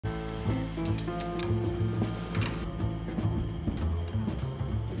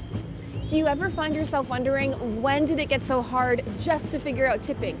Do you ever find yourself wondering, when did it get so hard just to figure out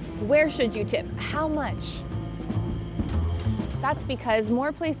tipping? Where should you tip? How much? That's because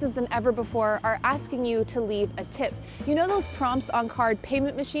more places than ever before are asking you to leave a tip. You know those prompts on card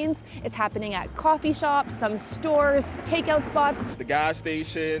payment machines? It's happening at coffee shops, some stores, takeout spots. The gas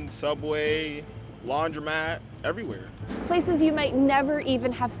station, Subway, laundromat, everywhere. Places you might never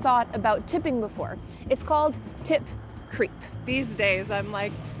even have thought about tipping before. It's called tip creep. These days, I'm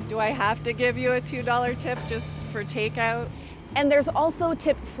like, do I have to give you a $2 tip just for takeout? And there's also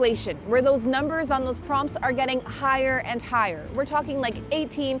tipflation, where those numbers on those prompts are getting higher and higher. We're talking like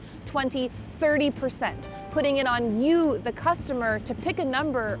 18, 20, 30%, putting it on you, the customer, to pick a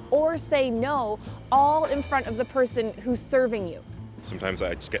number or say no, all in front of the person who's serving you. Sometimes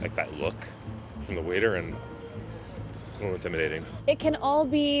I just get like that look from the waiter, and it's a little intimidating. It can all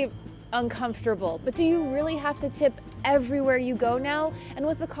be uncomfortable, but do you really have to tip everywhere you go now? And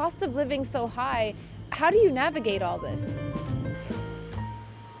with the cost of living so high, how do you navigate all this?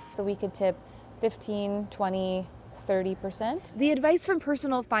 So we could tip 15, 20, 30%. The advice from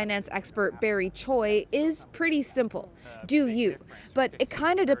personal finance expert Barry Choi is pretty simple. Do you, but it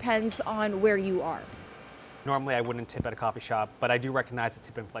kind of depends on where you are. Normally I wouldn't tip at a coffee shop, but I do recognize that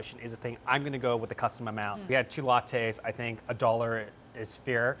tip inflation is a thing. I'm going to go with the custom amount. We had 2 lattes. I think $1 is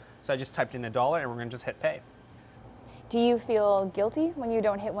fair. So I just typed in $1 and we're going to just hit pay. Do you feel guilty when you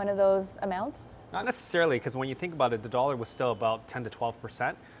don't hit one of those amounts? Not necessarily, because when you think about it, the dollar was still about 10 to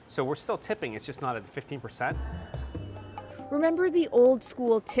 12%. So we're still tipping, it's just not at 15%. Remember the old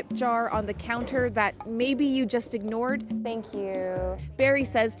school tip jar on the counter that maybe you just ignored? Thank you. Barry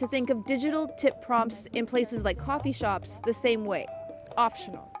says to think of digital tip prompts in places like coffee shops the same way,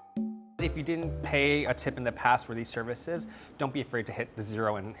 optional. If you didn't pay a tip in the past for these services, don't be afraid to hit the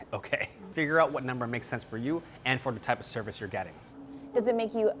 0 and okay. Figure out what number makes sense for you and for the type of service you're getting. Does it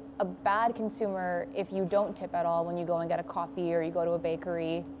make you a bad consumer if you don't tip at all when you go and get a coffee or you go to a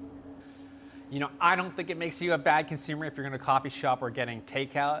bakery? You know, I don't think it makes you a bad consumer if you're in a coffee shop or getting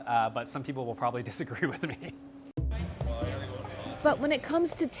takeout, but some people will probably disagree with me. But when it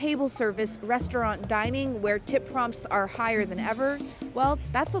comes to table service, restaurant dining, where tip prompts are higher than ever, well,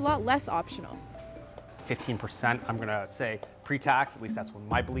 that's a lot less optional. 15%, I'm gonna say pre-tax, at least that's what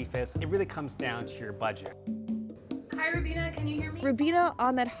my belief is. It really comes down to your budget. Hi, Rubina, can you hear me? Rubina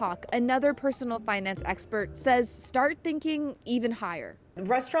Ahmed Haq, another personal finance expert, says start thinking even higher.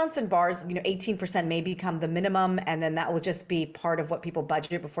 Restaurants and bars, 18% may become the minimum, and then that will just be part of what people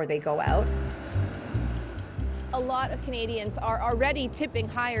budget before they go out. A lot of Canadians are already tipping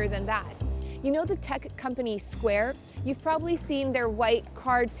higher than that. You know the tech company Square? You've probably seen their white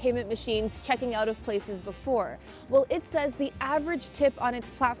card payment machines checking out of places before. Well, it says the average tip on its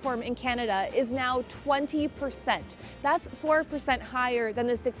platform in Canada is now 20%. That's 4% higher than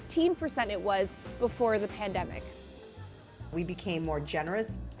the 16% it was before the pandemic. We became more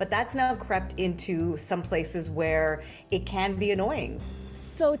generous, but that's now crept into some places where it can be annoying.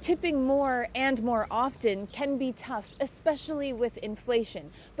 So tipping more and more often can be tough, especially with inflation.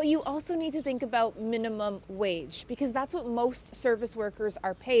 But you also need to think about minimum wage, because that's what most service workers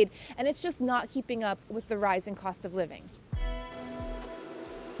are paid, and it's just not keeping up with the rising cost of living.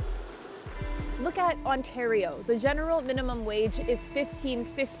 Look at Ontario. The general minimum wage is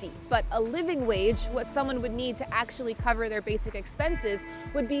 $15.50, but a living wage, what someone would need to actually cover their basic expenses,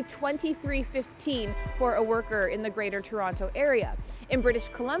 would be $23.15 for a worker in the Greater Toronto Area. In British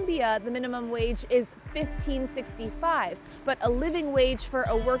Columbia, the minimum wage is $15.65, but a living wage for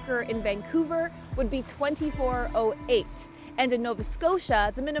a worker in Vancouver would be $24.08. And in Nova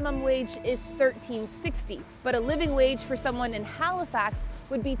Scotia, the minimum wage is $13.60, but a living wage for someone in Halifax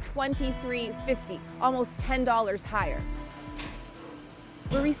would be $23.50, almost $10 higher.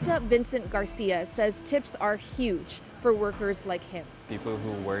 Barista Vincent Garcia says tips are huge for workers like him. People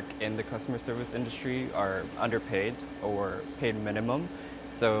who work in the customer service industry are underpaid or paid minimum,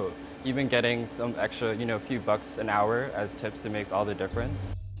 so even getting some extra, few bucks an hour as tips, it makes all the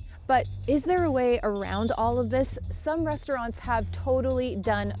difference. But is there a way around all of this? Some restaurants have totally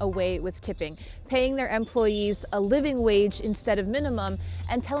done away with tipping, paying their employees a living wage instead of minimum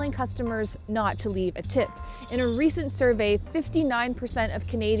and telling customers not to leave a tip. In a recent survey, 59% of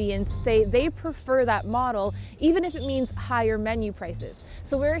Canadians say they prefer that model, even if it means higher menu prices.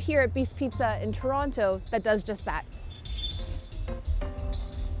 So we're here at Beast Pizza in Toronto that does just that.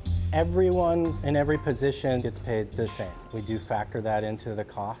 Everyone in every position gets paid the same. We do factor that into the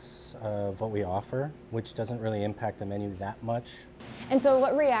costs of what we offer, which doesn't really impact the menu that much. And so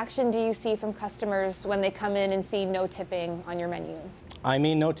what reaction do you see from customers when they come in and see no tipping on your menu? I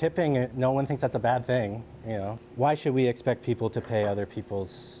mean, no tipping, no one thinks that's a bad thing, you know. Why should we expect people to pay other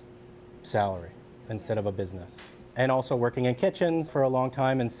people's salary instead of a business? And also working in kitchens for a long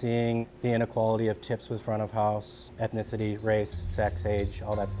time and seeing the inequality of tips with front of house, ethnicity, race, sex, age,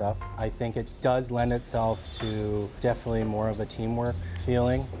 all that stuff. I think it does lend itself to definitely more of a teamwork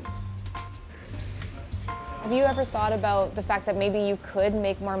feeling. Have you ever thought about the fact that maybe you could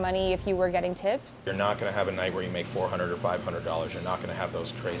make more money if you were getting tips? You're not going to have a night where you make $400 or $500. You're not going to have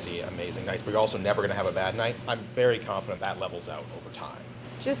those crazy, amazing nights, but you're also never going to have a bad night. I'm very confident that levels out over time.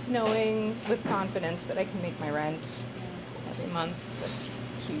 Just knowing with confidence that I can make my rent every month, that's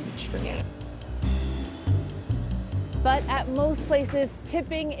huge for me. But at most places,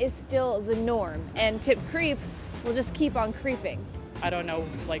 tipping is still the norm, and tip creep will just keep on creeping. I don't know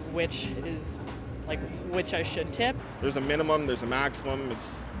which I should tip. There's a minimum, there's a maximum.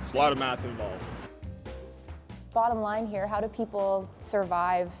 It's a lot of math involved. Bottom line here, how do people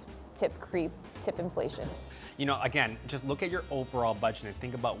survive tip creep, tip inflation? You know, again, just look at your overall budget and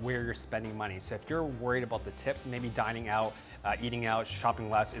think about where you're spending money. So if you're worried about the tips, maybe dining out, eating out, shopping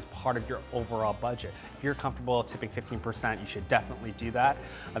less is part of your overall budget. If you're comfortable tipping 15%, you should definitely do that.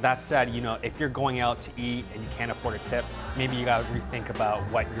 That said, you know, if you're going out to eat and you can't afford a tip, maybe you gotta rethink about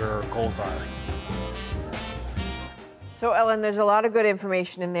what your goals are. So Ellen, there's a lot of good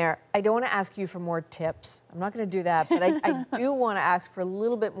information in there. I don't want to ask you for more tips. I'm not going to do that, but I do want to ask for a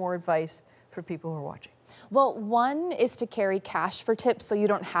little bit more advice for people who are watching. Well, one is to carry cash for tips so you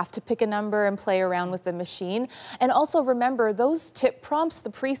don't have to pick a number and play around with the machine. And also remember, those tip prompts, the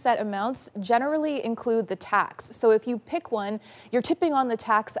preset amounts, generally include the tax. So if you pick one, you're tipping on the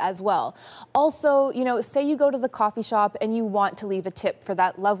tax as well. Also, you know, say you go to the coffee shop and you want to leave a tip for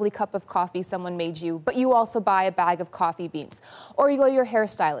that lovely cup of coffee someone made you, but you also buy a bag of coffee beans. Or you go to your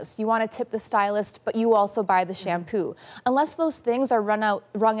hairstylist, you want to tip the stylist, but you also buy the shampoo. Unless those things are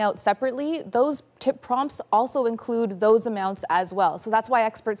wrung out separately, those tip prompts also include those amounts as well. So that's why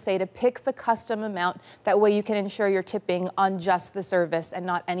experts say to pick the custom amount. That way you can ensure you're tipping on just the service and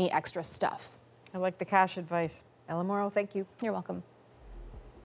not any extra stuff. I like the cash advice. Ellen Mauro, thank you. You're welcome.